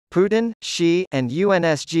Putin, Xi, and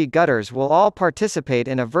UNSG Gutteres will all participate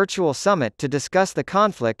in a virtual summit to discuss the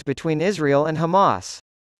conflict between Israel and Hamas.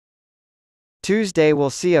 Tuesday will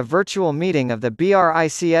see a virtual meeting of the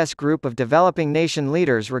BRICS group of developing nation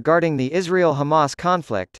leaders regarding the Israel-Hamas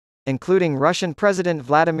conflict, including Russian President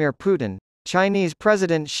Vladimir Putin, Chinese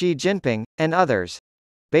President Xi Jinping, and others.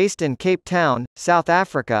 Based in Cape Town, South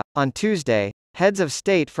Africa, on Tuesday, heads of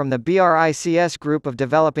state from the BRICS group of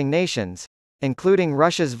developing nations, including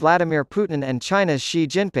Russia's Vladimir Putin and China's Xi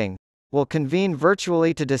Jinping, will convene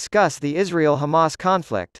virtually to discuss the Israel-Hamas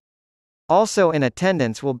conflict. Also in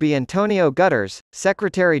attendance will be Antonio Gutteres,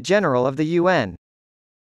 Secretary-General of the UN.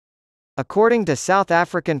 According to South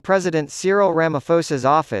African President Cyril Ramaphosa's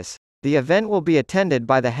office, the event will be attended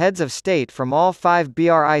by the heads of state from all 5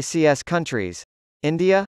 BRICS countries: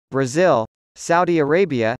 India, Brazil, Saudi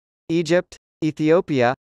Arabia, Egypt,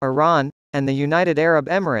 Ethiopia, Iran, and the United Arab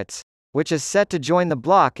Emirates, which is set to join the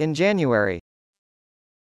bloc in January.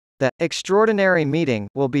 The extraordinary meeting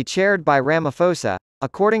will be chaired by Ramaphosa,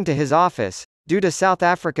 according to his office, due to South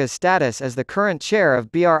Africa's status as the current chair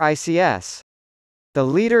of BRICS. The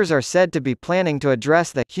leaders are said to be planning to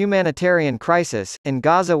address the humanitarian crisis in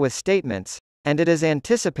Gaza with statements, and it is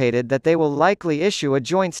anticipated that they will likely issue a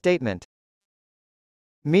joint statement.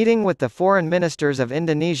 Meeting with the foreign ministers of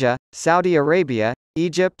Indonesia, Saudi Arabia,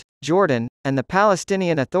 Egypt, Jordan, and the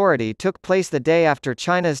Palestinian Authority took place the day after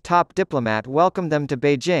China's top diplomat welcomed them to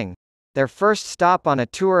Beijing, their first stop on a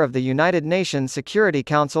tour of the United Nations Security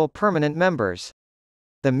Council permanent members.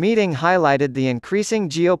 The meeting highlighted the increasing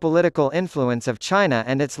geopolitical influence of China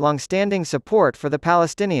and its long-standing support for the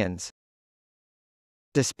Palestinians.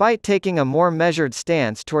 Despite taking a more measured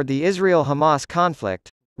stance toward the Israel-Hamas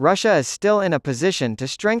conflict, Russia is still in a position to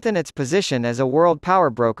strengthen its position as a world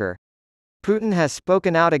power broker. Putin has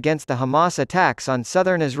spoken out against the Hamas attacks on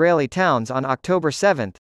southern Israeli towns on October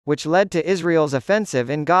 7, which led to Israel's offensive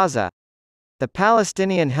in Gaza. The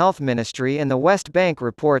Palestinian Health Ministry in the West Bank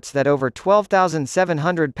reports that over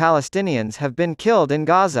 12,700 Palestinians have been killed in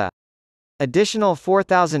Gaza. Additional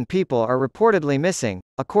 4,000 people are reportedly missing,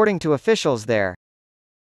 according to officials there.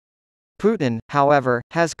 Putin, however,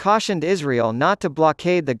 has cautioned Israel not to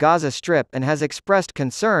blockade the Gaza Strip and has expressed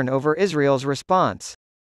concern over Israel's response.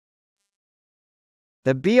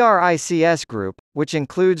 The BRICS group, which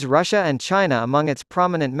includes Russia and China among its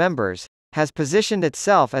prominent members, has positioned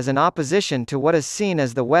itself as an opposition to what is seen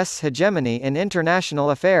as the West's hegemony in international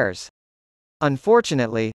affairs.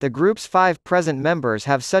 Unfortunately, the group's 5 present members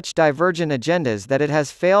have such divergent agendas that it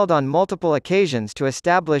has failed on multiple occasions to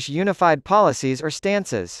establish unified policies or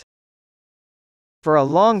stances. For a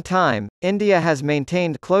long time, India has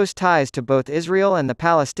maintained close ties to both Israel and the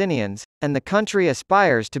Palestinians, and the country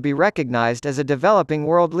aspires to be recognized as a developing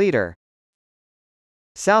world leader.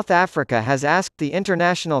 South Africa has asked the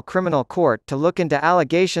International Criminal Court to look into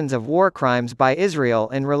allegations of war crimes by Israel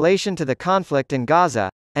in relation to the conflict in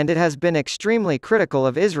Gaza, and it has been extremely critical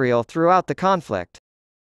of Israel throughout the conflict.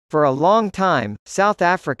 For a long time, South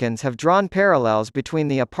Africans have drawn parallels between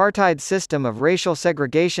the apartheid system of racial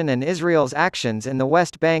segregation and Israel's actions in the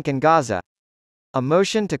West Bank and Gaza. A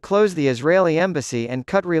motion to close the Israeli embassy and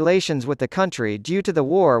cut relations with the country due to the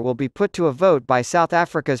war will be put to a vote by South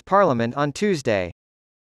Africa's parliament on Tuesday.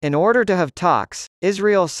 In order to have talks,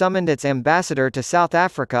 Israel summoned its ambassador to South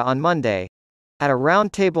Africa on Monday. At a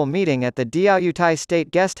roundtable meeting at the Diaoyutai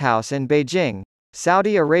State Guesthouse in Beijing,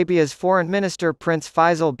 Saudi Arabia's Foreign Minister Prince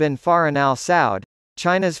Faisal bin Farhan Al Saud,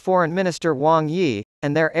 China's Foreign Minister Wang Yi,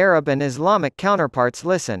 and their Arab and Islamic counterparts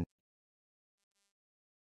listened.